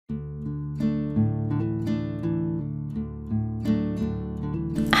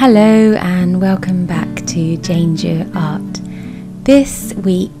Hello and welcome back to Jane Dieu Art. This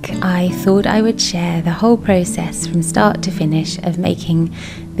week I thought I would share the whole process from start to finish of making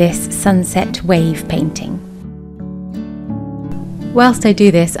this sunset wave painting. Whilst I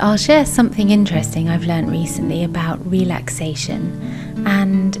do this, I'll share something interesting I've learned recently about relaxation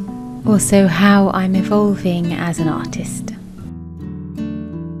and also how I'm evolving as an artist.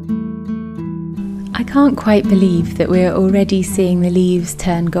 I can't quite believe that we're already seeing the leaves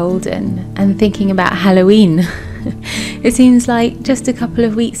turn golden and thinking about Halloween. It seems like just a couple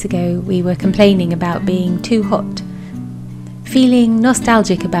of weeks ago we were complaining about being too hot. Feeling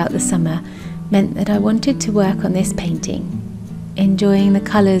nostalgic about the summer meant that I wanted to work on this painting. Enjoying the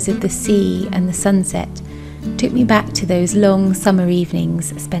colours of the sea and the sunset took me back to those long summer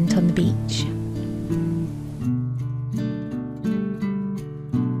evenings spent on the beach.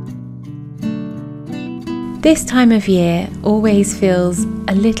 This time of year always feels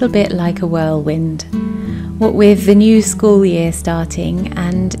a little bit like a whirlwind. What with the new school year starting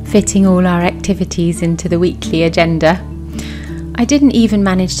and fitting all our activities into the weekly agenda. I didn't even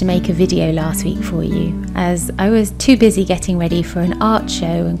manage to make a video last week for you, as I was too busy getting ready for an art show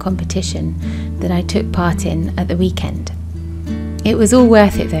and competition that I took part in at the weekend. It was all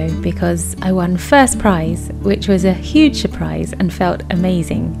worth it though, because I won first prize, which was a huge surprise and felt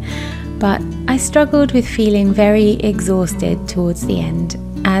amazing. But I struggled with feeling very exhausted towards the end,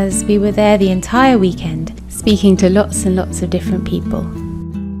 as we were there the entire weekend, speaking to lots and lots of different people.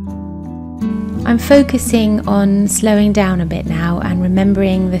 I'm focusing on slowing down a bit now and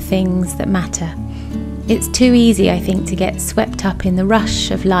remembering the things that matter. It's too easy, I think, to get swept up in the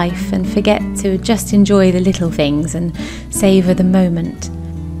rush of life and forget to just enjoy the little things and savour the moment.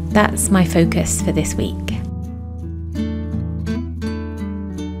 That's my focus for this week.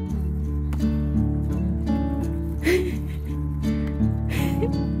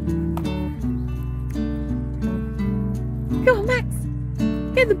 Go on, Max!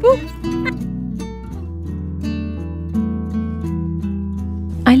 Get the ball!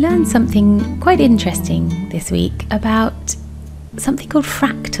 I learned something quite interesting this week about something called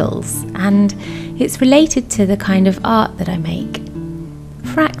fractals, and it's related to the kind of art that I make.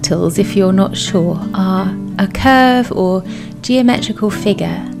 Fractals, if you're not sure, are a curve or geometrical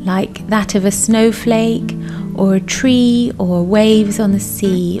figure like that of a snowflake or a tree or waves on the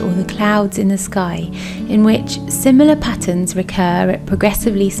sea or the clouds in the sky, in which similar patterns recur at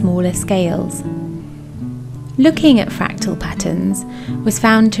progressively smaller scales. Looking at fractal patterns was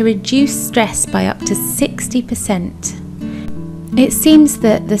found to reduce stress by up to 60%. It seems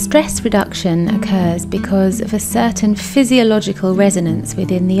that the stress reduction occurs because of a certain physiological resonance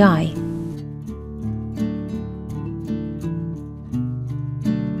within the eye.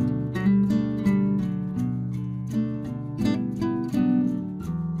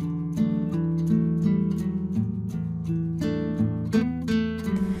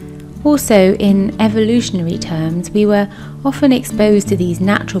 Also, in evolutionary terms, we were often exposed to these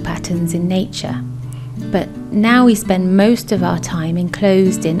natural patterns in nature, but now we spend most of our time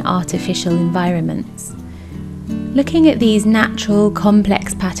enclosed in artificial environments. Looking at these natural,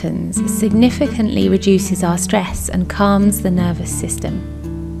 complex patterns significantly reduces our stress and calms the nervous system.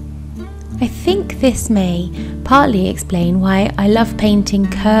 I think this may partly explain why I love painting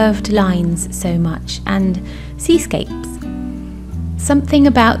curved lines so much and seascapes. Something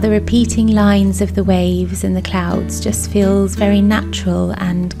about the repeating lines of the waves and the clouds just feels very natural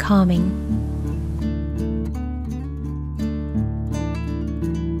and calming.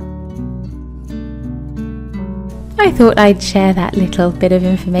 I thought I'd share that little bit of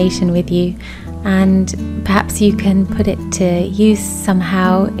information with you, and perhaps you can put it to use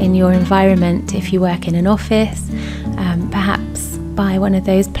somehow in your environment if you work in an office, perhaps buy one of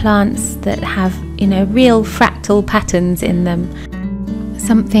those plants that have, real fractal patterns in them.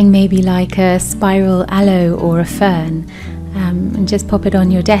 Something maybe like a spiral aloe or a fern, and just pop it on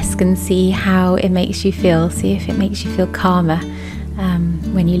your desk and see how it makes you feel. See if it makes you feel calmer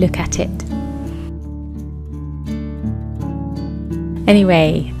when you look at it.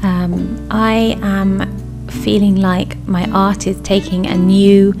 Anyway, I am feeling like my art is taking a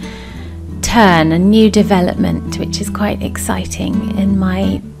new turn, a new development, which is quite exciting in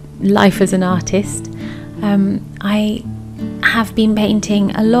my life as an artist. I have been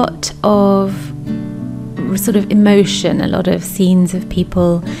painting a lot of sort of emotion, a lot of scenes of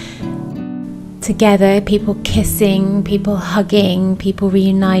people together, people kissing, people hugging, people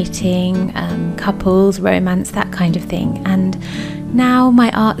reuniting, couples, romance, that kind of thing. And now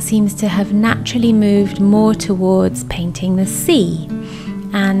my art seems to have naturally moved more towards painting the sea.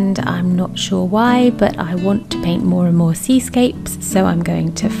 and I'm not sure why, but I want to paint more and more seascapes, so I'm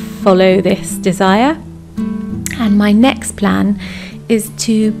going to follow this desire. And my next plan is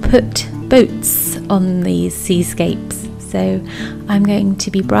to put boats on these seascapes, so I'm going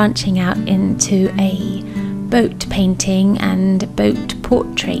to be branching out into a boat painting and boat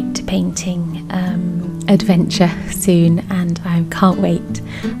portrait painting adventure soon, and I can't wait.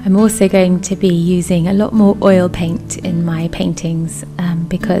 I'm also going to be using a lot more oil paint in my paintings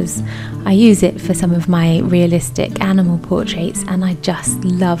because I use it for some of my realistic animal portraits, and I just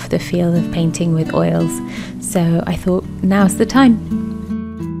love the feel of painting with oils, so I thought now's the time.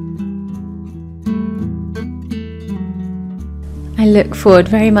 I look forward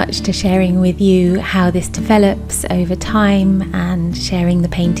very much to sharing with you how this develops over time and sharing the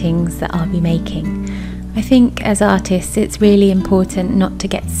paintings that I'll be making. I think as artists it's really important not to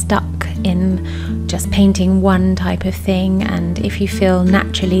get stuck in just painting one type of thing, and if you feel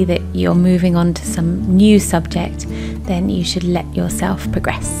naturally that you're moving on to some new subject, then you should let yourself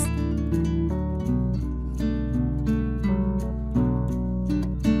progress.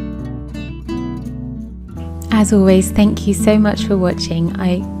 As always, thank you so much for watching.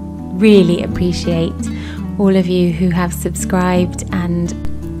 I really appreciate all of you who have subscribed and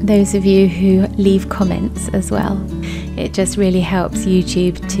those of you who leave comments as well. It just really helps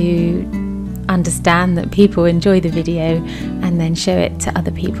YouTube to understand that people enjoy the video and then show it to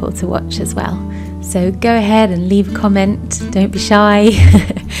other people to watch as well. So go ahead and leave a comment, don't be shy,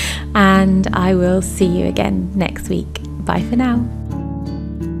 and I will see you again next week. Bye for now.